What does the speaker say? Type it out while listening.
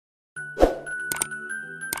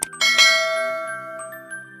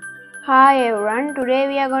Hi everyone, today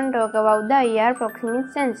we are going to talk about the IR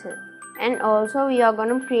proximity sensor, and also we are going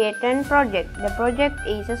to create a project. The project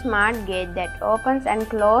is a smart gate that opens and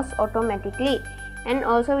closes automatically, and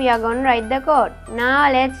also we are going to write the code.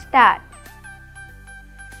 Now let's start.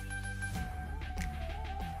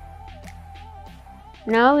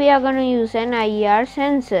 Now we are going to use an IR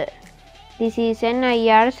sensor. This is an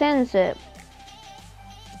IR sensor.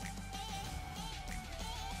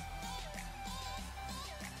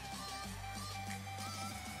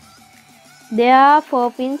 There are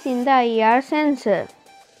 4 pins in the IR sensor.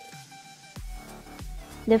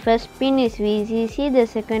 The first pin is VCC, the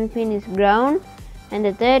second pin is ground, and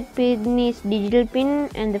the third pin is digital pin,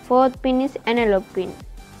 and the fourth pin is analog pin.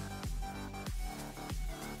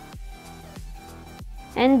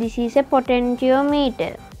 And this is a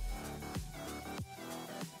potentiometer.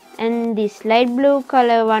 And this light blue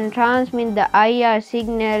color one transmits the IR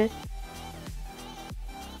signal,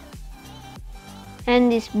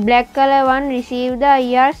 and this black color one receives the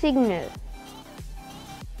IR signal.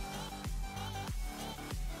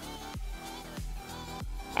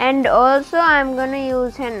 And also I am going to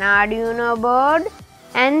use an Arduino board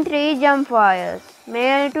and 3 jump wires,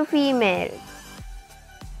 male to female.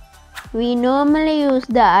 We normally use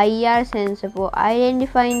the IR sensor for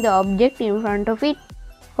identifying the object in front of it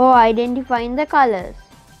or identifying the colors.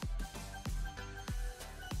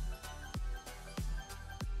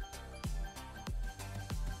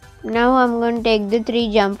 Now I am going to take the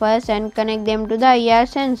 3 jump wires and connect them to the IR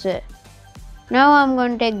sensor. Now I am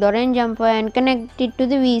going to take the orange jump wire and connect it to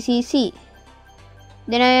the VCC.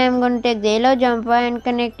 Then I am going to take the yellow jump wire and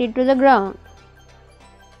connect it to the ground.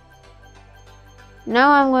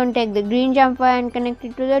 Now I am going to take the green jump wire and connect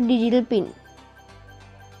it to the digital pin.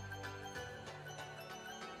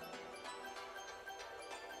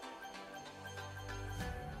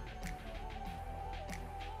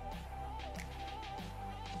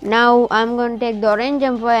 Now I am going to take the orange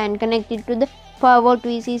jump wire and connect it to the 4 volt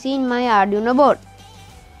VCC in my Arduino board.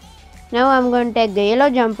 Now I am going to take the yellow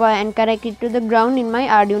jump wire and connect it to the ground in my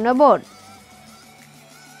Arduino board.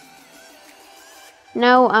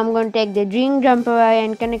 Now I am going to take the green jump wire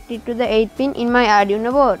and connect it to the 8th pin in my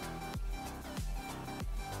Arduino board.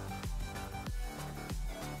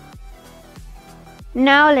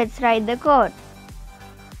 Now let's write the code.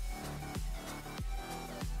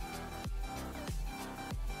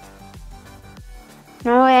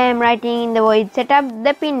 Now I am writing in the void setup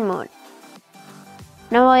the pin mode.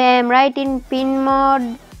 Now I am writing pin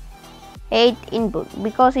mode 8 input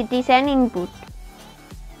because it is an input.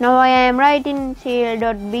 Now I am writing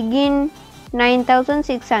serial.begin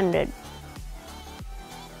 9600.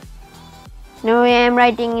 Now I am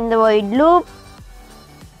writing in the void loop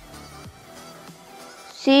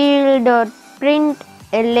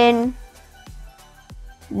serial.println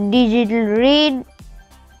digital read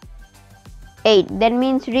 8, that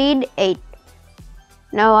means read 8.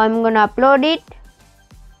 Now I am going to upload it.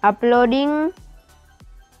 Uploading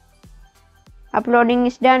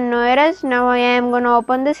is done, no errors. Now I am going to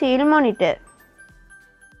open the serial monitor.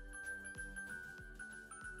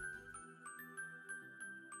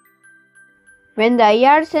 When the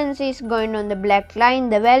IR sensor is going on the black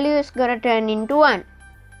line, the value is going to turn into 1.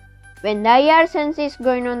 When the IR sensor is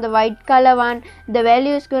going on the white color one, the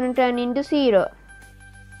value is going to turn into 0.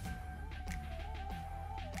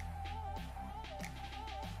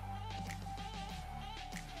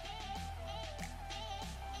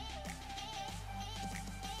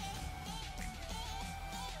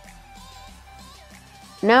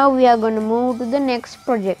 Now we are going to move to the next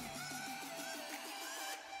project.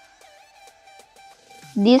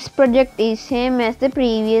 This project is same as the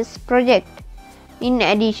previous project. In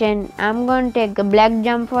addition, I am going to take a black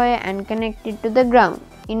jump wire and connect it to the ground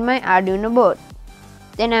in my Arduino board.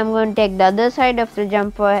 Then I am going to take the other side of the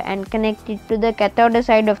jump wire and connect it to the cathode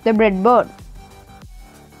side of the breadboard.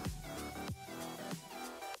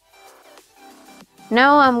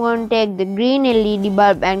 Now I am going to take the green LED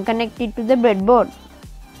bulb and connect it to the breadboard.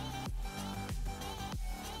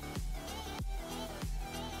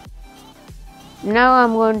 Now I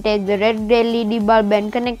am going to take the red LED bulb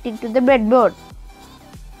and connect it to the breadboard.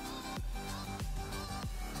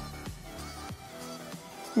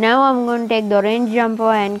 Now I am going to take the orange jump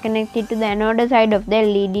wire and connect it to the anode side of the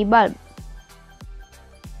LED bulb.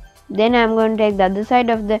 Then I am going to take the other side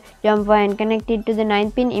of the jump wire and connect it to the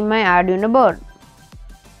 9th pin in my Arduino board.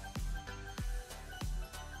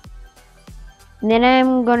 Then I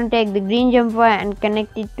am going to take the green jump wire and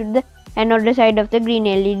connect it to the anode side of the green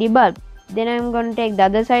LED bulb. Then I am going to take the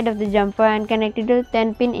other side of the jump wire and connect it to the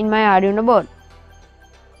 10th pin in my Arduino board.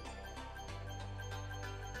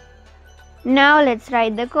 Now let's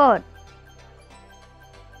write the code.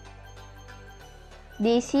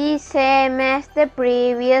 This is same as the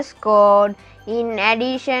previous code. In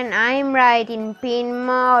addition, I am writing pin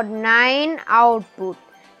mode 9 output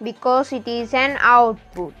because it is an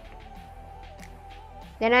output.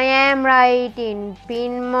 Then I am writing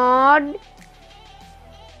pin mode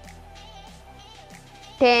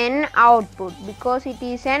 10 output because it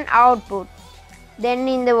is an output. Then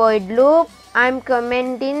in the void loop, I am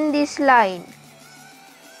commenting this line.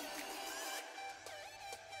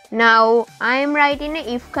 Now I am writing an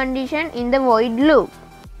if condition in the void loop.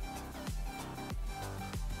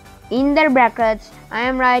 In the brackets, I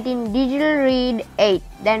am writing digital read 8.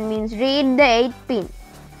 That means read the 8 pin.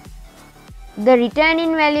 The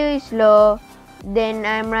returning value is low. Then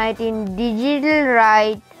I am writing digital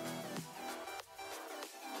write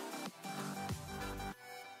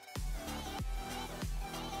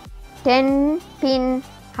 10 pin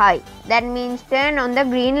high. That means turn on the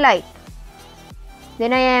green light.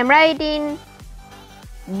 Then I am writing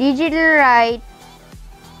digital write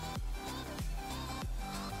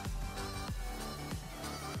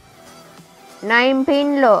 9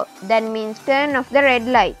 pin low. That means turn off the red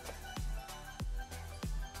light.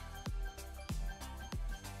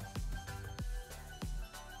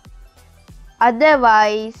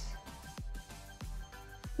 Otherwise,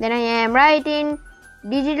 then I am writing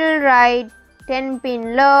digital write 10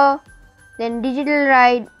 pin low, then digital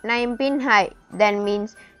write 9 pin high. That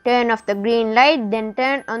means turn off the green light, then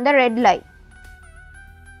turn on the red light.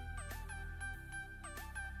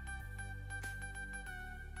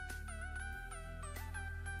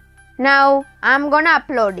 Now I'm gonna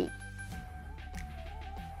upload it.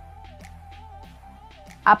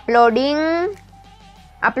 Uploading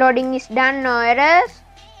is done, no errors.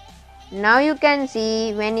 Now you can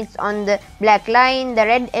see when it's on the black line, the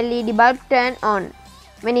red LED bulb turn on.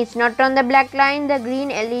 When it's not on the black line, the green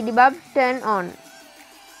LED bulb turn on.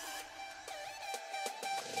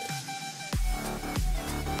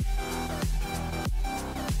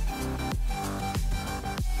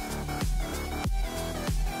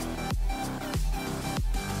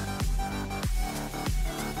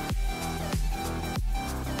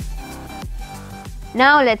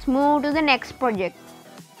 Now let's move to the next project.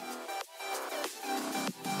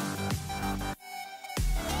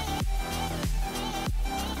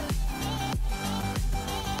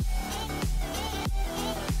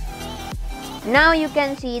 Now you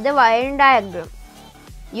can see the wiring diagram.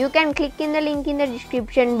 You can click in the link in the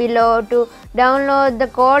description below to download the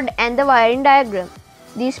code and the wiring diagram.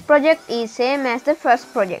 This project is same as the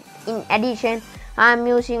first project. In addition, I am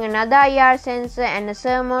using another IR sensor and a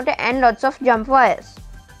servo motor and lots of jump wires.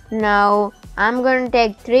 Now I am going to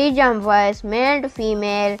take 3 jump wires, male to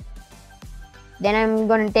female. Then I am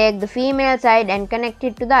going to take the female side and connect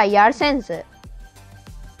it to the IR sensor.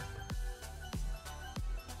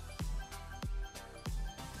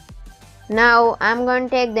 Now I am going to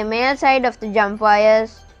take the male side of the jump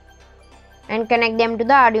wires and connect them to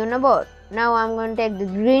the Arduino board. Now I am going to take the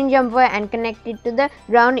green jump wire and connect it to the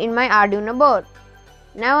ground in my Arduino board.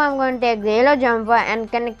 Now I am going to take the yellow jump wire and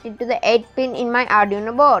connect it to the 8 pin in my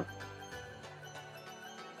Arduino board.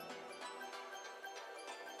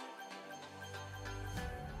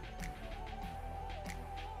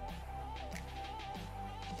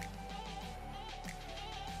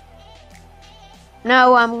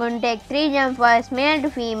 Now I am going to take 3 jump wires, male to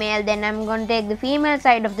female. Then I am going to take the female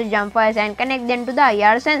side of the jump wires and connect them to the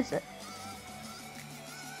IR sensor.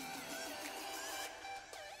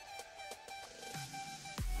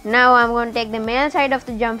 Now I am going to take the male side of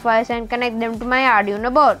the jump wires and connect them to my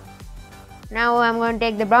Arduino board. Now I am going to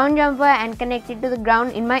take the brown jump wire and connect it to the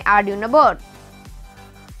ground in my Arduino board.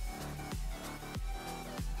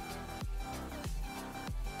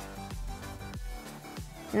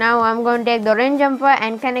 Now I am going to take the orange jump wire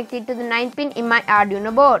and connect it to the 9 pin in my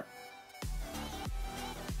Arduino board.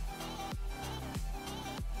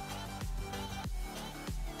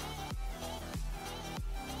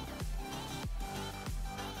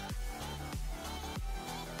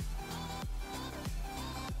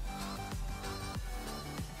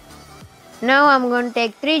 Now I am going to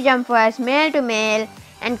take 3 jump wires, male to male,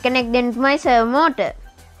 and connect them to my servo motor.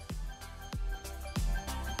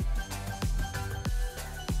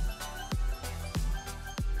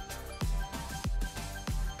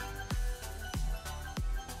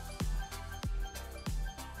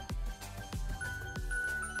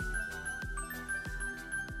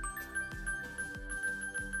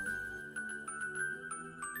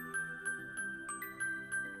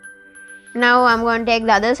 Now I am going to take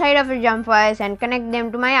the other side of the jump wires and connect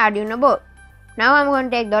them to my Arduino board. Now I am going to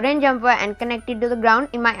take the orange jump wire and connect it to the ground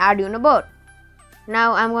in my Arduino board.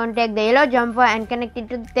 Now I am going to take the yellow jump wire and connect it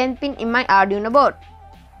to the 10th pin in my Arduino board.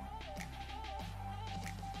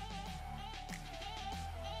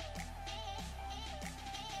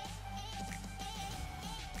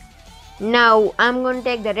 Now I'm going to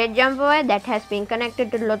take the red jump wire that has been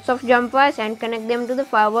connected to lots of jump wires and connect them to the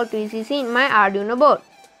 5V VCC in my Arduino board.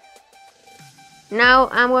 Now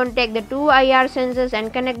I'm going to take the two IR sensors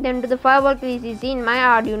and connect them to the 5V VCC in my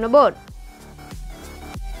Arduino board.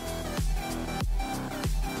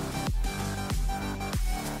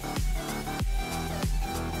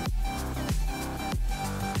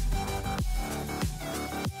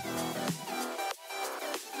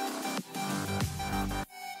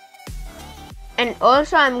 And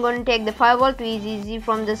also I'm going to take the 5V VCC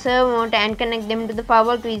from the servo motor and connect them to the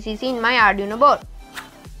 5V VCC in my Arduino board.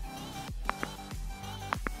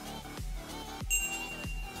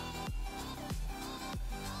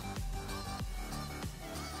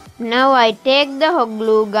 Now I take the hot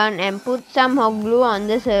glue gun and put some hot glue on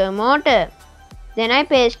the servo motor. Then I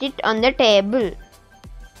paste it on the table.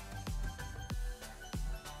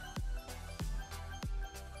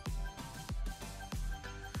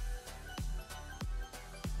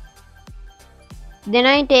 Then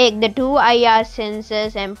I take the two IR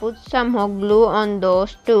sensors and put some hot glue on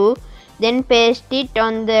those two. Then paste it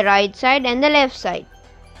on the right side and the left side.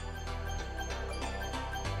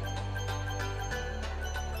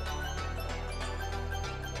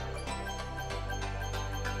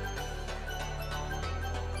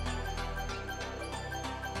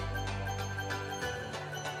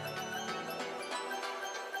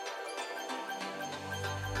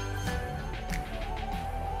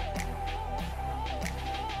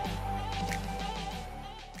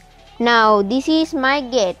 Now this is my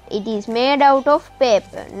gate. It is made out of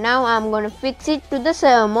paper. Now I am going to fix it to the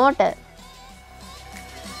servo motor.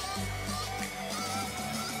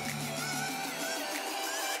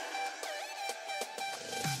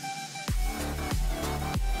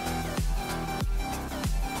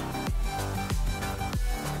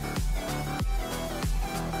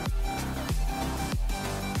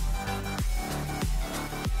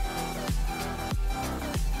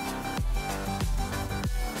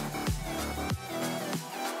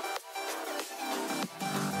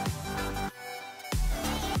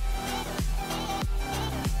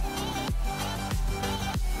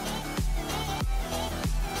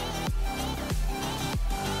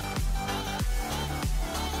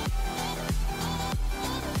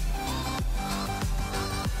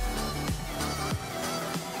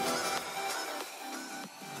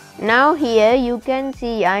 Now here you can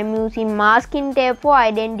see I am using masking tape for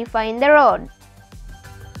identifying the road.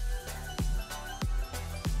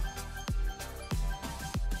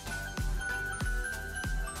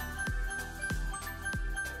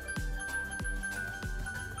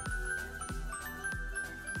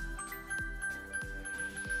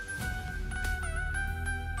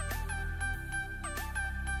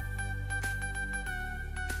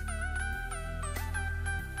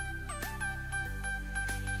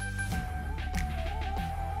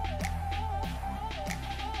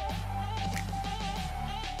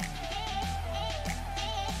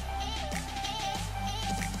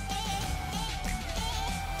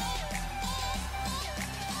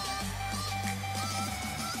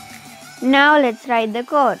 Now let's write the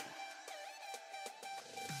code.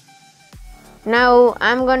 Now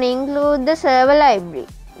I'm going to include the server library.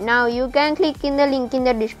 Now you can click in the link in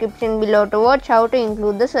the description below to watch how to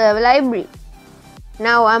include the server library.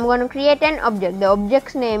 Now I'm going to create an object. The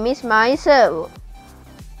object's name is my servo.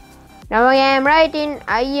 Now I am writing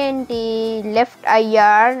int left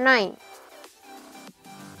IR 9.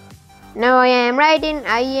 Now I am writing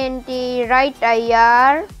int right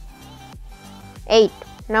IR 8.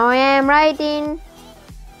 Now I am writing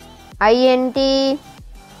int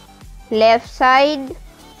left side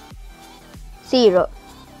 0.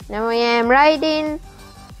 Now I am writing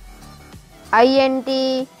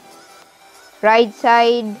int right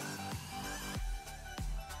side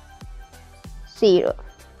 0.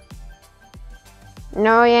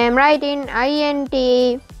 Now I am writing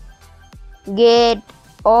int gate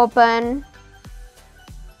open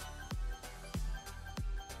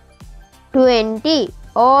 20.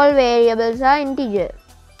 All variables are integer.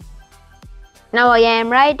 Now I am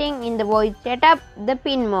writing in the void setup the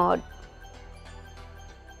pin mode.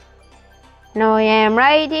 Now I am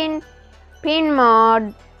writing pin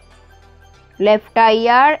mode left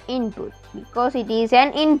IR input because it is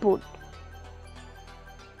an input.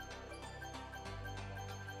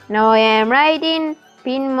 Now I am writing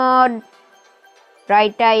pin mode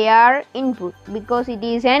right IR input because it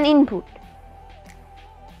is an input.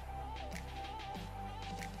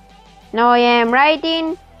 Now I am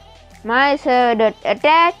writing my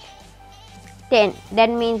server.attach 10. That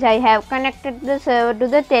means I have connected the server to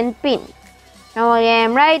the 10th pin. Now I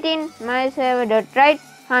am writing my server.write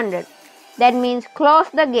 100. That means close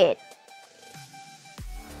the gate.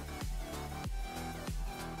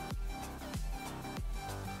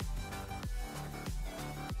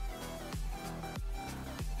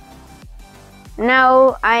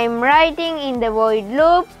 Now I am writing in the void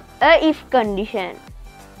loop a if condition.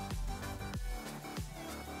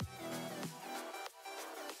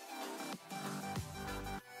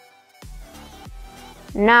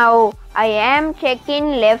 Now I am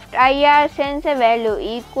checking left IR sensor value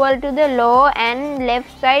equal to the low and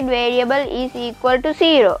left side variable is equal to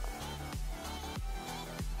 0.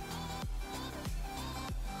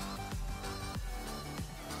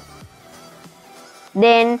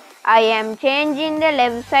 Then I am changing the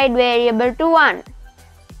left side variable to 1.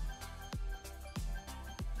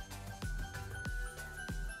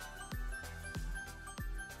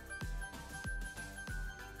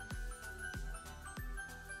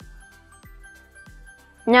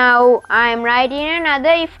 Now I am writing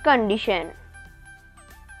another if condition.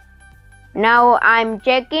 Now I am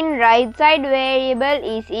checking right side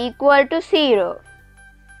variable is equal to 0.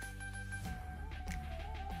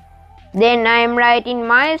 Then I am writing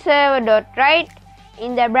my server.write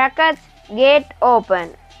in the brackets gate open.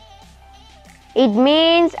 It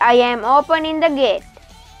means I am opening the gate.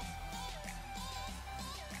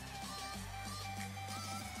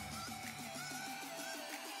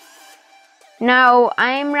 Now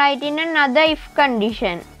I am writing another if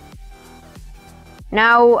condition.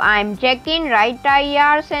 Now I am checking right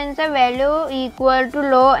IR sensor value equal to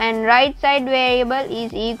low and right side variable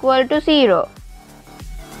is equal to 0.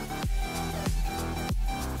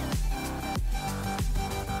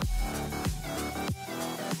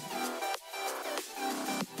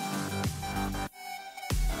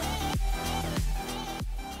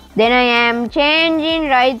 Then I am changing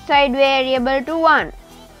right side variable to 1.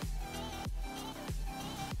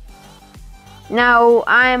 Now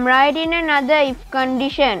I am writing another if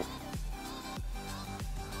condition.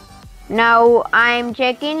 Now I am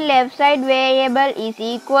checking left side variable is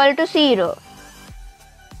equal to 0.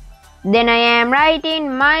 Then I am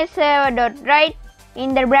writing my server.write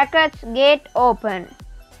in the brackets gate open.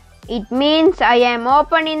 It means I am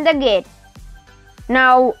opening the gate.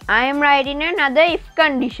 Now I am writing another if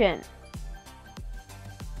condition.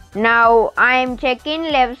 Now I am checking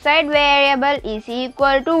left side variable is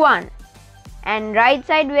equal to 1 and right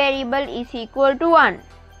side variable is equal to 1.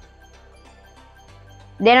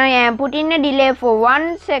 Then I am putting a delay for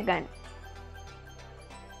 1 second.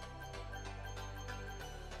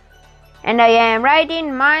 And I am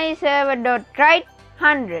writing my server.write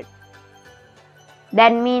 100.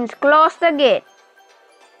 That means close the gate.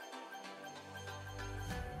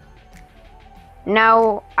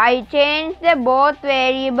 Now I change the both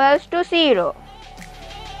variables to 0.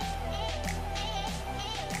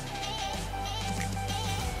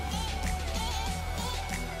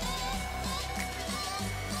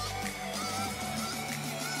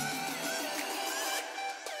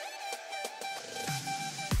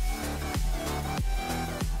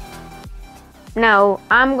 Now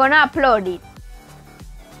I'm gonna upload it.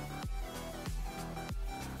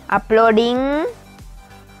 Uploading.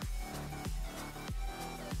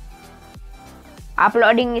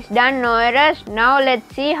 Uploading is done, no errors. Now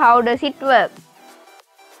let's see how does it work.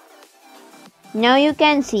 Now you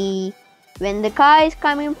can see when the car is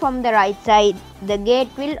coming from the right side, the gate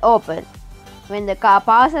will open. When the car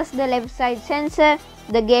passes the left side sensor,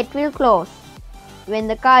 the gate will close. When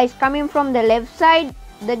the car is coming from the left side,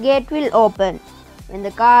 the gate will open. When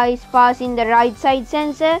the car is passing the right side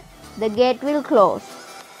sensor, the gate will close.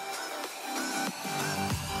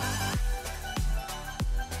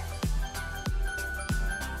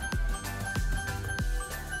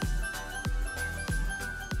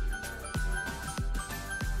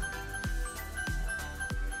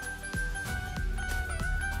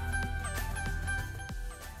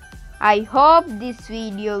 I hope this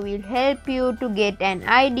video will help you to get an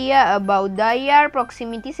idea about the IR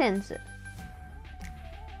proximity sensor.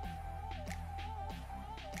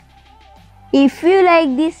 If you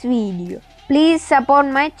like this video, please support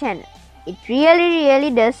my channel. It really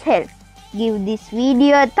does help. Give this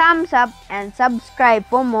video a thumbs up and subscribe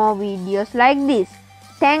for more videos like this.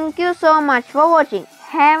 Thank you so much for watching.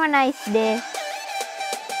 Have a nice day.